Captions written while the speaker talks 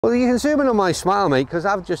Well, you can zoom in on my smile, mate, because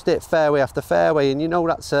I've just hit fairway after fairway, and you know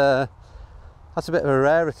that's a bit of a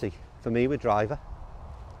rarity for me with driver.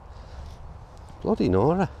 Bloody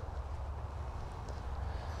Nora.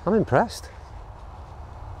 I'm impressed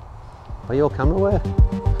by your camera work.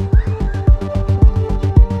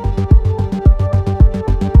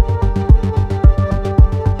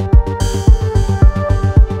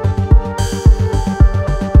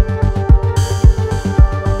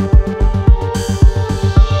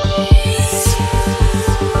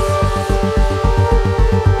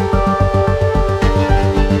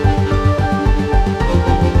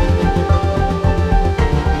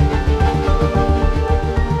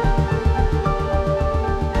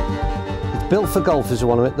 Built for golfers who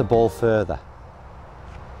want to hit the ball further.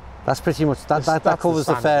 That's pretty much that covers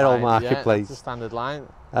the fair old marketplace. Yeah, that's the standard line.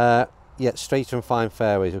 Yeah, straight and fine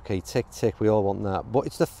fairways. Okay, tick tick. We all want that. But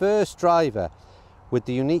it's the first driver with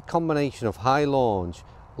the unique combination of high launch,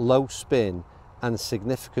 low spin, and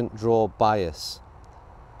significant draw bias.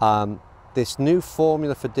 This new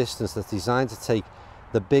formula for distance that's designed to take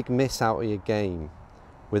the big miss out of your game,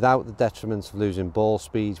 without the detriment of losing ball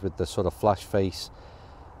speeds, with the sort of flash face,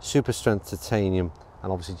 super strength titanium,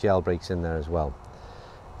 and obviously gel brakes in there as well.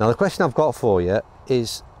 Now the question I've got for you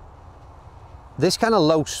is, this kind of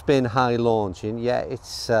low spin, high launching, yeah,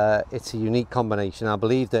 it's a unique combination. I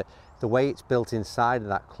believe that the way it's built inside of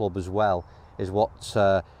that club as well is what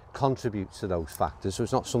contributes to those factors. So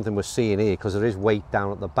it's not something we're seeing here, because there is weight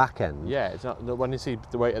down at the back end. Yeah, it's not, when you see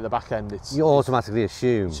the weight at the back end, you automatically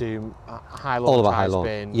assume high launch, high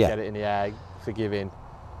spin, yeah. Get it in the air, forgiving.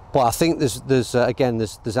 But I think there's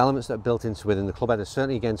elements that are built into within the club head,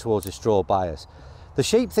 certainly again towards this draw bias. The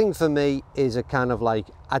shape thing for me is a kind of like,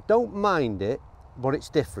 I don't mind it, but it's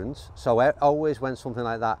different. So always when something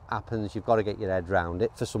like that happens, you've got to get your head around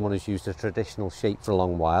it for someone who's used a traditional shape for a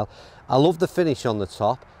long while. I love the finish on the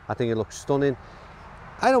top. I think it looks stunning.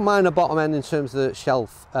 I don't mind the bottom end in terms of the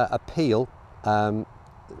shelf appeal. The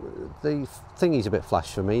thingy's a bit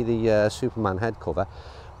flash for me, the Superman head cover.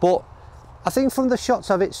 But I think from the shots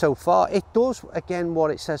of it so far, it does, again, what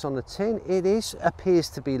it says on the tin. It appears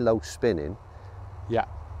to be low spinning. Yeah.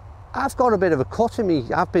 I've got a bit of a cut in me.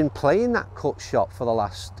 I've been playing that cut shot for the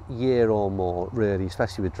last year or more, really,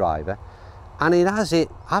 especially with driver. And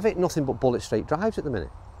I've hit nothing but bullet straight drives at the minute.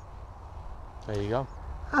 There you go.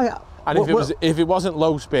 If it wasn't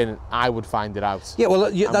low spin, I would find it out. Yeah, well,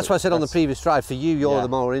 that's what I said on the previous drive. For you, you're the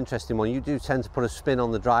more interesting one. You do tend to put a spin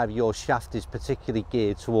on the drive. Your shaft is particularly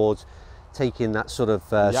geared towards taking that sort of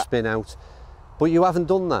spin out, but you haven't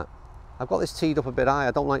done that. I've got this teed up a bit high.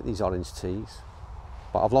 I don't like these orange tees,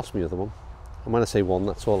 but I've lost my other one, and when I say one,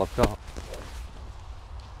 that's all I've got.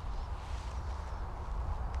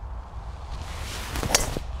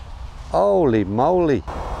 Holy moly.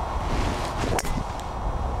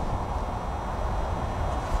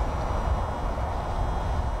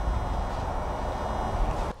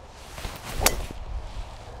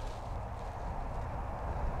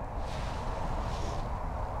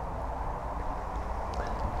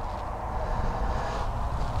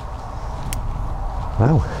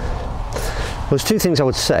 Wow. Well, there's two things I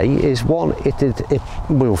would say. Is one,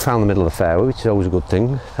 we found the middle of the fairway, which is always a good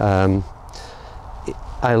thing.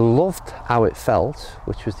 I loved how it felt,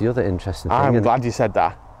 which was the other interesting thing. I'm glad you said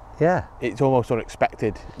that. Yeah. It's almost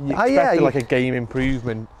unexpected. You expected like a game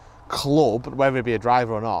improvement club, whether it be a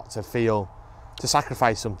driver or not, to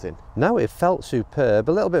sacrifice something. No, it felt superb.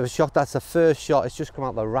 A little bit of a shock. That's the first shot. It's just come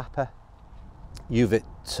out the wrapper. You've hit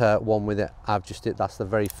one with it. I've just hit. That's the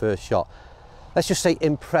very first shot. Let's just say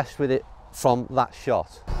impressed with it from that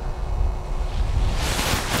shot.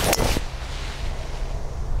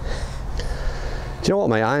 Do you know what,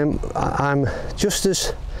 mate? I'm just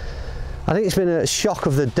as, I think it's been a shock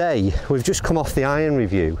of the day. We've just come off the iron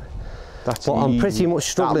review. But I'm pretty much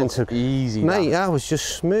struggling to. Easy, mate. That was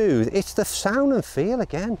just smooth. It's the sound and feel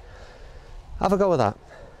again. Have a go with that.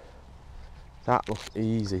 That looks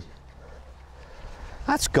easy.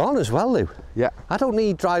 That's gone as well, Lou. Yeah. I don't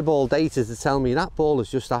need dry ball data to tell me that ball has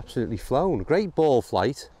just absolutely flown. Great ball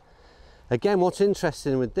flight. Again, what's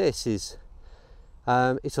interesting with this is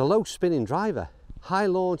it's a low spinning driver. High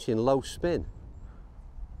launching, low spin.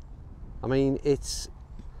 I mean, that's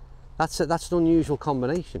an unusual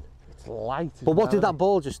combination. It's light. But what did that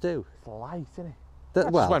ball just do? It's light, isn't it?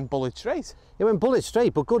 That just went bullet straight. It went bullet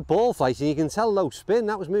straight, but good ball flight, and you can tell low spin.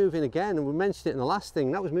 That was moving again, and we mentioned it in the last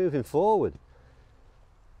thing. That was moving forward.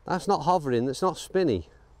 That's not hovering, that's not spinny.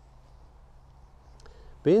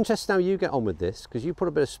 Be interested how you get on with this, because you put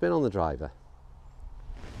a bit of spin on the driver.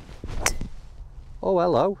 Oh,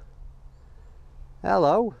 hello.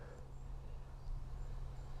 Hello.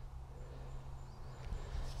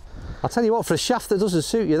 I'll tell you what, for a shaft that doesn't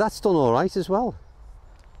suit you, that's done all right as well.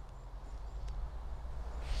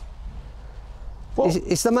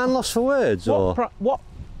 Is the man lost for words?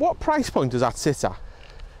 What price point does that sit at?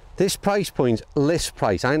 This price point, list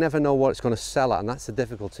price. I never know what it's going to sell at, and that's the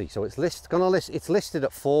difficulty. So it's listed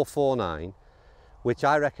at 449, which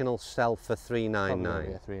I reckon will sell for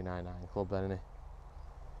 399. Yeah, 399 club then, isn't it?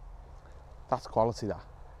 That's quality, that.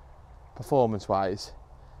 Performance-wise.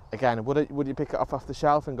 Again, would you pick it up off the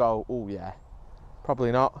shelf and go, oh yeah?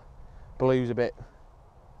 Probably not. Blue's a bit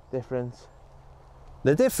different.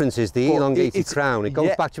 The difference is the elongated crown. It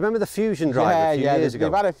goes back. Do you remember the Fusion drive a few years ago?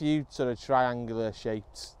 They've had a few sort of triangular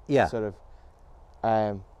shaped, sort of.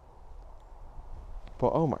 But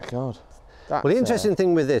oh my God. Well, the interesting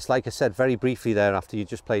thing with this, like I said very briefly there after you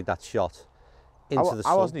just played that shot into the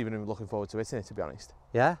sun. I wasn't even looking forward to hitting it, to be honest.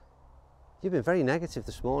 Yeah? You've been very negative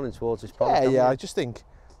this morning towards this product. Yeah, I just think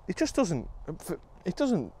it just doesn't.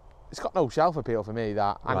 It's got no shelf appeal for me.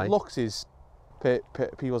 That and looks is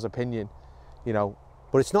people's opinion, you know.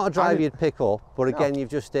 But it's not a drive you'd pick up. But again, you've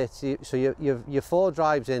just hit. So you're 4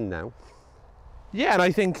 drives in now. Yeah, and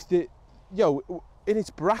I think that in its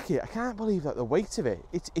bracket, I can't believe that the weight of it.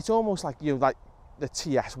 It's almost like like the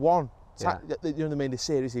TS1. They made a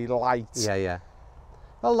seriously light. Yeah.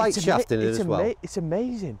 Well, light shaft in it as well. It's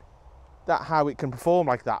amazing that how it can perform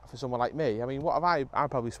like that for someone like me. I mean, what have I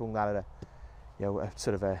probably swung that at a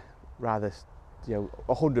sort of a rather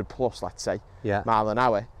 100 plus, let's say, mile an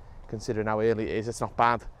hour. Considering how early it is, it's not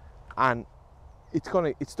bad, and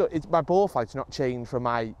my ball flight's not changed from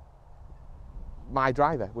my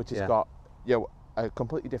driver, which has got a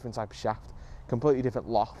completely different type of shaft, completely different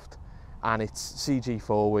loft, and it's CG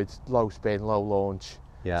forward, low spin, low launch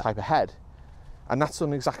type of head, and that's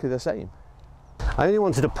done exactly the same. I only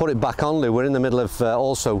wanted to put it back on, Lou. We're in the middle of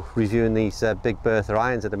also reviewing these big Bertha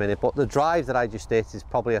irons at the minute, but the drive that I just did is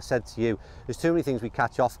probably, I said to you, there's too many things we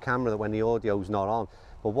catch off camera that when the audio's not on.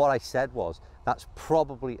 But what I said was, that's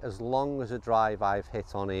probably as long as a drive I've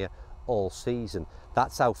hit on here all season.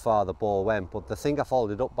 That's how far the ball went. But the thing I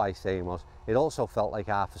followed it up by saying was, it also felt like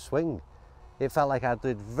half a swing. It felt like I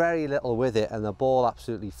did very little with it and the ball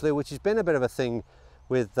absolutely flew, which has been a bit of a thing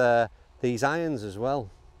with these irons as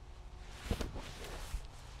well.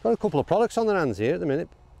 Got a couple of products on their hands here at the minute.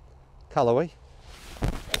 Callaway.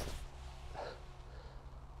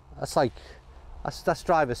 That's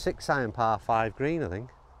driver 6 iron par 5 green, I think.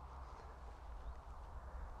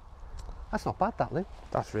 That's not bad, that, Lou.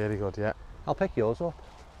 That's really good, yeah. I'll pick yours up.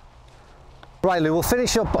 Right, Lou, we'll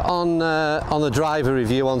finish up on the driver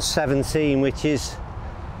review on 17, which is,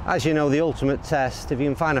 as you know, the ultimate test. If you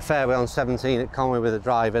can find a fairway on 17 at Callaway with a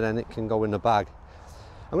driver, then it can go in the bag.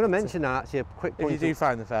 I'm going to mention that actually, a quick point. If you do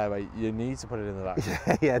find the fairway, you need to put it in the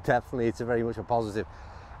bag. Yeah, definitely. It's very much a positive.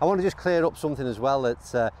 I want to just clear up something as well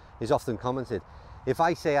that is often commented. If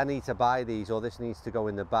I say I need to buy these or this needs to go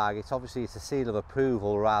in the bag, it's a seal of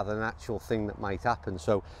approval rather than an actual thing that might happen.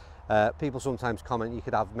 So people sometimes comment you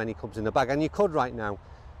could have many clubs in the bag, and you could right now,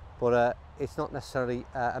 but it's not necessarily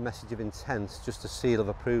a message of intent, just a seal of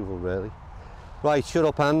approval really. Right, shut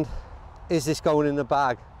up, and is this going in the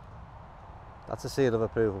bag? That's a seal of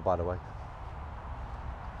approval, by the way.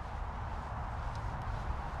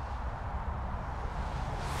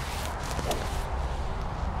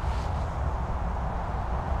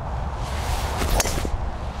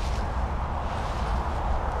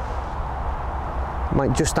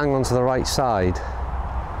 Might just hang on to the right side.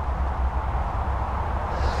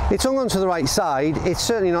 It's hung on to the right side. It's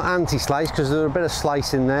certainly not anti-slice because there's a bit of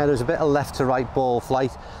slice in there. There's a bit of left to right ball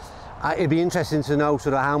flight. It'd be interesting to know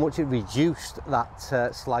sort of how much it reduced that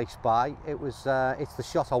slice by. It's the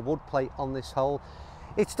shot I would play on this hole.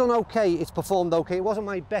 It's done okay. It's performed okay. It wasn't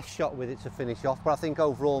my best shot with it to finish off, but I think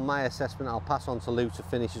overall my assessment, I'll pass on to Lou to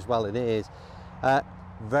finish as well. It is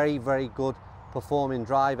very, very good performing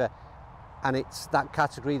driver. And it's that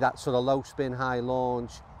category, that sort of low spin, high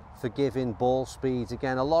launch, forgiving ball speeds.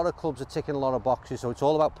 Again, a lot of clubs are ticking a lot of boxes, so it's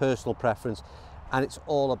all about personal preference and it's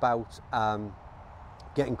all about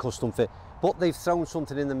getting custom fit. But they've thrown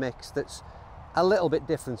something in the mix that's a little bit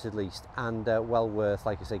different at least, and well worth,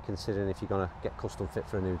 like I say, considering if you're going to get custom fit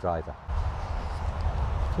for a new driver.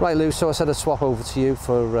 Right, Lou, so I said I'd swap over to you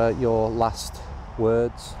for your last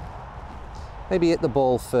words. Maybe hit the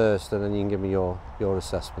ball first and then you can give me your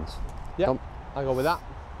assessment. Yeah, I'll go with that.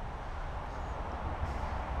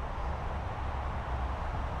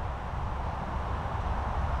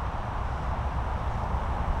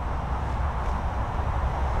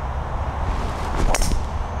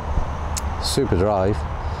 Super drive.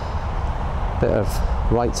 Bit of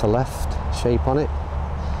right to left shape on it.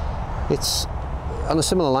 It's on a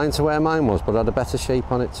similar line to where mine was, but had a better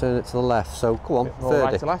shape on it, turn it to the left. So go on, more 30.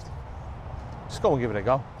 right to left. Just go and give it a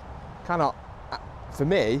go. Cannot, for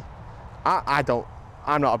me,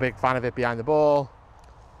 I'm not a big fan of it behind the ball.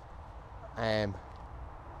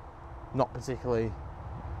 Not particularly,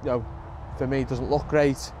 for me, it doesn't look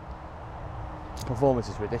great. The performance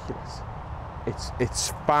is ridiculous.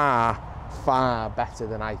 It's far, far better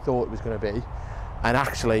than I thought it was going to be. And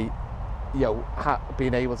actually,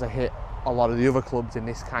 being able to hit a lot of the other clubs in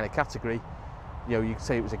this kind of category, you could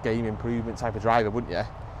say it was a game improvement type of driver, wouldn't you?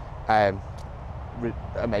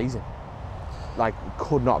 Amazing. Like,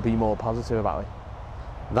 could not be more positive about it.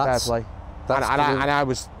 Fair play. And I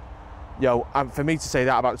was, for me to say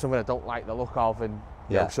that about something I don't like the look of, and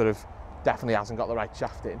sort of definitely hasn't got the right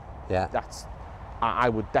shaft in. Yeah. I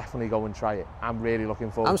would definitely go and try it. I'm really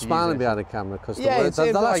looking forward to using it. I'm smiling behind the camera because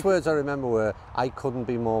the last words I remember were, I couldn't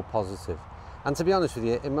be more positive. And to be honest with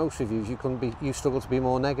you, in most reviews, you struggle to be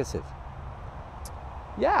more negative.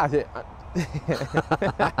 Yeah,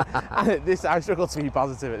 I struggle to be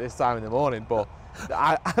positive at this time in the morning, but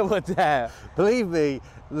I would. Believe me,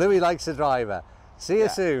 Louis likes a driver. See you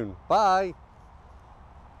soon. Bye.